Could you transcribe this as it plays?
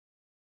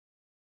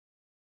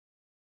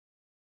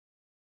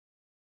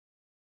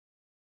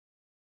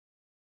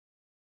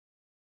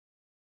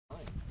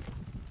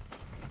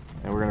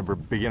And we're gonna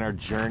begin our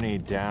journey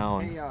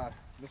down. Hey,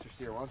 Mr.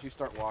 Sear, why don't you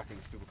start walking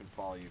so people can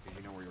follow you because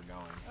you know where you're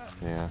going.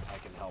 Yeah. I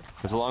can help.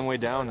 There's a long way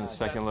down in the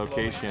second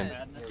location.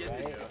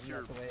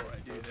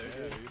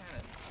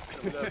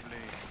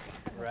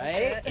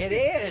 Right? It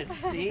is.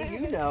 See,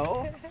 you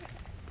know.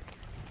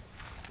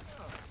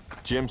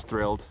 Jim's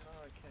thrilled.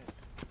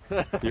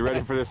 You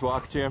ready for this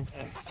walk, Jim?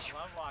 I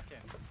love walking.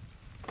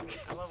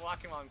 I love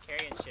walking while I'm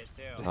carrying shit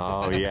too.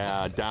 Oh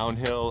yeah,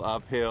 downhill,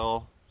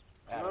 uphill.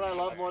 You know what I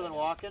love more than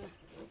walking?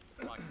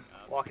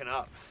 Walking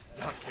up.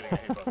 No, I'm kidding. I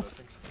hate both those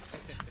things.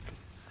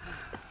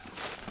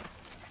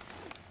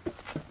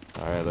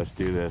 All right, let's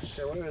do this.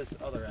 Okay, where is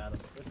other Adam?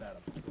 This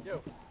Adam.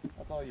 Yo.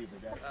 That's all you,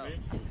 big guy.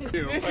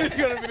 This is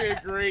going to be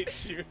a great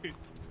shoot.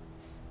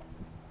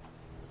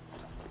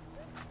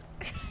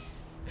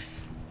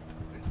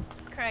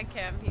 Krag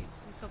Kam,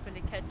 he's hoping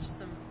to catch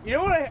some You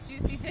know what?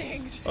 juicy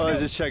things. Oh, I was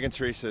just checking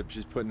Teresa.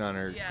 She's putting on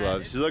her Yeah,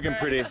 gloves. She's looking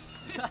pretty.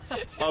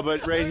 Oh,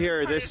 but right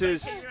here, this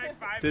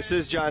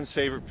is John's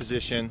favorite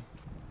position.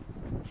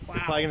 You're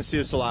probably gonna see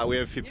this a lot. We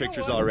have a few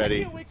pictures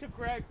already. I can't wait till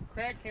Krag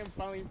Kam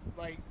finally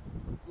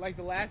like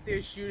the last day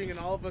of shooting and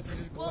all of us are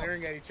just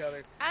glaring at each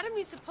other. Adam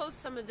needs to post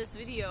some of this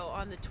video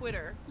on the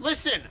Twitter.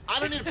 Listen, I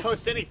don't need to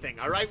post anything,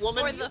 all right,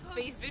 woman? Or the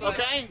Facebook.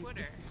 Okay.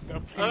 Twitter.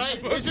 All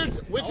right, wizards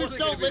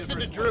don't listen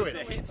to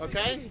druids,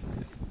 okay?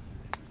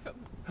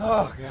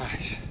 Oh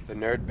gosh, the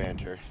nerd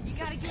banter. You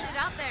gotta get it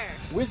out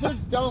there. Wizards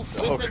don't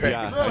listen to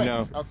Yeah, druids, I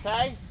know.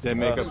 okay? Is that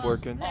makeup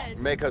working?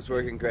 Makeup's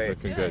working great.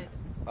 Looking good.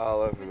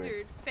 All over me.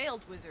 Wizard,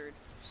 failed wizard,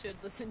 should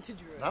listen to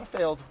Druid. Not a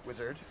failed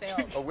wizard.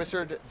 Failed. A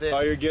wizard that Oh,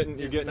 you're getting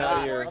out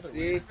of your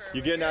See?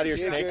 you're getting out of your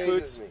snake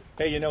boots.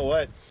 Hey, you know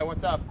what? Hey,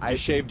 what's up? I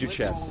shaved your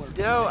chest.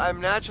 No, I'm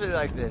naturally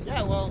like this.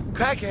 Yeah, well,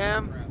 Krag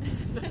Kam.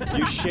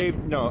 You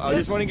shaved. No, I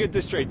just want to get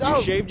this straight. No.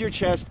 You shaved your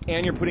chest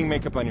and you're putting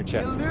makeup on your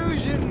chest.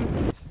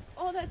 Illusion.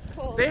 Oh, that's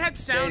cool. They had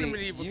sound in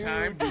Katie, medieval you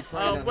time. do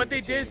plan on What they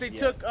the did is they cake,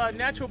 took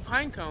natural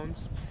pine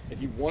cones, If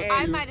you want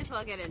I to, might as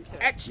well get into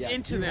it. etched yeah,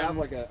 into you them have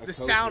like a the coat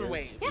sound here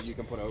wave. that you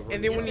can put over.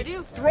 And then Yes, when I you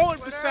do. throw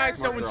it beside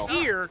Smart someone's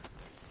girl. ear,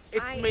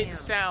 it's I made am the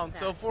sound.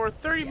 So that. for a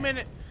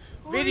 30-minute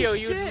Holy video,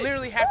 you would shit.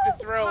 literally have to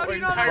throw How do an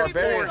you not entire know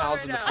Barbarian forest?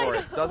 house in the I know.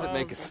 forest doesn't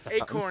make a sound.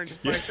 acorns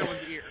by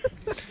someone's ear.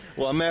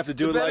 Well, I'm gonna have to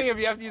do it Depending like if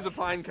you have to use a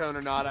pine cone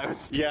or not, I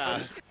was. yeah. I'm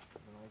like,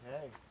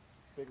 hey,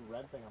 big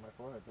red thing on my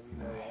forehead. Didn't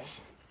you know that?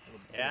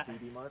 Yeah.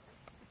 BB mark.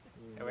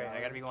 Oh, wait,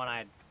 I gotta be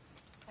one-eyed.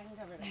 I can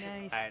cover it.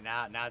 Nice. All right,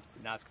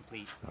 now it's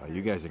complete. Oh,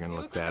 you guys are gonna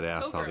look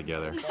badass all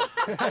together.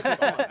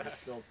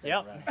 Still stay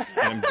Yep. red.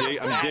 And I'm digging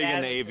the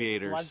Badass,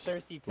 aviators.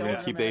 bloodthirsty We're gonna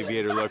pilgrim. keep the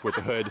aviator look with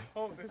the hood.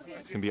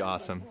 It's gonna be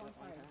awesome.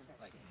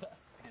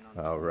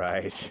 All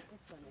right,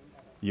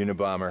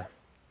 Unabomber.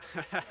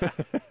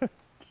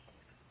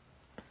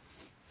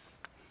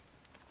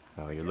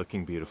 Oh, you're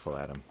looking beautiful,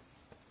 Adam.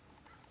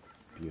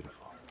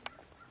 Beautiful.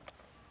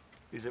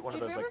 Is it one of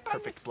Did those we like ever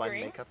find perfect the blend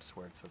string? makeups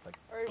where it's like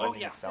Or-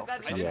 blending itself or I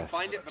something? didn't Yes.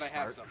 find it, but I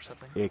have Smart some. or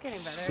something?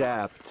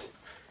 Except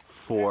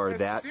for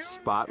that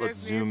spot. Let's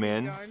zoom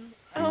in.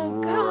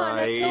 Oh, come on,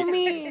 that's so Right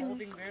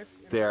mean.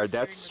 there.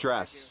 That's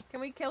stress.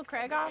 Can we kill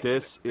Krag off?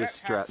 This is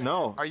stress.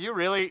 No. Are you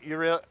really? You're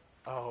real?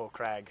 Oh,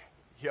 Krag.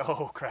 Yo,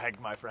 Krag,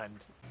 my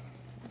friend.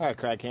 All right,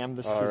 Krag Kam.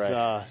 This All is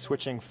right.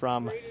 switching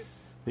from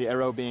the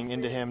arrow being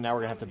into him. Now we're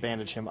gonna have to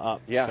bandage him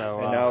up. Yeah, So,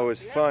 and now it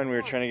was fun. We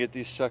were trying to get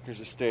these suckers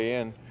to stay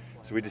in.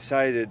 So we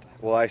decided,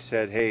 well, I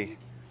said, hey,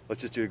 let's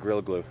just do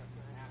Gorilla Glue.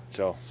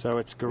 So, so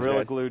it's gorilla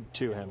that- glued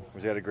to him.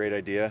 was that a great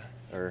idea?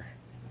 Or,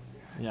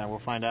 Yeah, we'll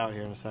find out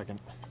here in a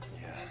second.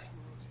 yeah.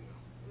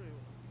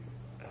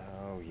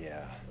 Oh,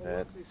 yeah.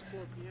 That,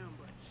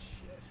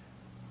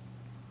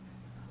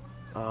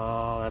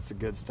 Oh, that's the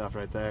good stuff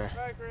right there.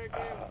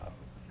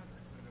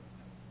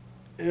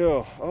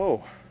 ew.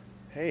 Oh,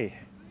 hey.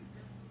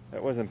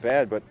 That wasn't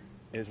bad, but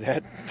is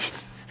that...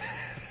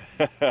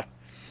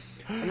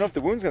 I don't know if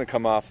the wound's going to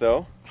come off,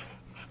 though. I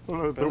don't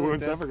know if the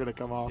wound's ever gonna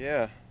come off.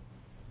 Yeah.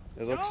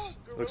 It looks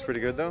pretty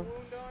good, though.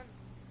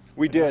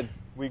 We did.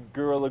 We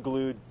Gorilla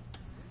Glued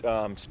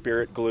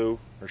spirit glue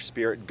or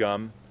spirit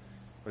gum.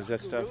 What is that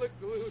stuff?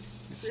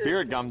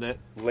 Spirit gummed it.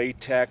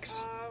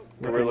 Latex,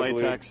 Gorilla Glue,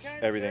 latex.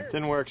 everything.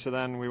 Didn't work, so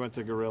then we went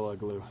to gorilla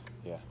glue.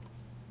 Yeah.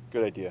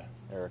 Good idea,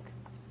 Eric.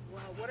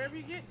 Well, whatever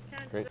you get,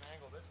 Great.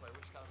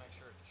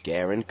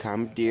 Garen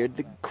commandeered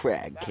the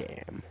Krag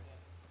Kam.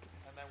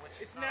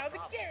 It's now the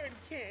Garen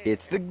Kam.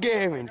 It's the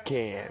Garen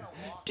Kam.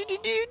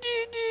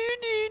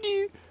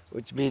 Do-do-do-do-do-do-do.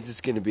 Which means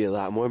it's going to be a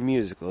lot more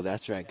musical.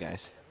 That's right,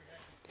 guys.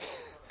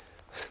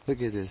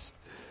 Look at this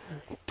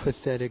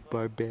pathetic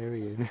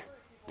barbarian.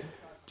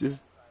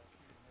 Just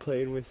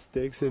playing with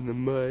sticks in the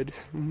mud.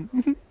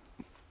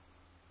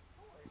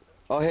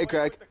 Oh, hey,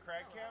 Krag.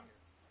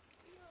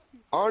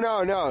 Oh,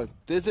 no.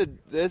 This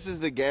is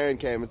the Garen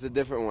Kam. It's a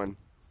different one.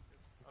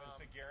 Oh, it's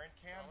the Garen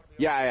Cam?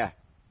 Yeah.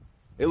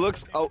 It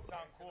looks... Oh,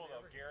 Sound cool,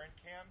 though. Garen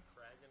Cam?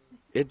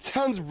 it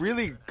sounds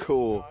really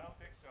cool. I don't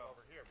think so.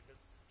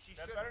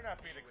 That better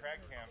not be the Krag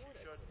Cam.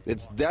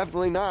 It's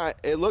definitely not.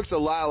 It looks a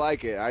lot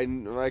like it.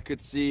 I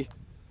could see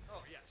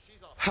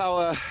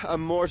how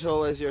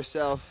immortal as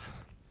yourself.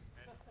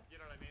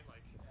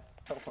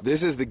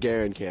 This is the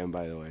Garen cam,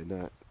 by the way,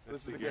 not.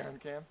 This is the Garen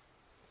cam.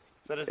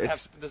 So does it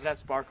have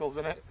sparkles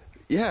in it?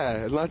 Yeah,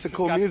 and lots of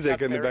cool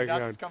music in the fairy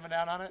background. dust coming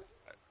down on it.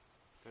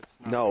 That's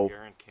not No. a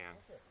Garen can.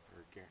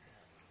 Or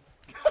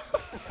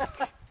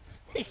Garen.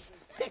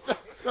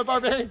 The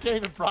barbarian can't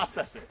even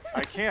process it.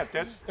 I can't.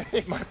 That's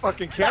my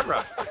fucking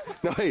camera.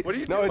 No, wait. What are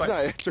you no, doing? it's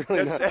not. It's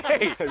really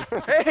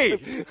not.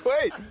 Hey,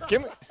 Wait.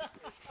 give me.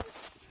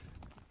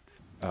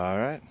 All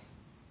right.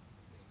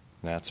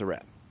 That's a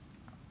wrap.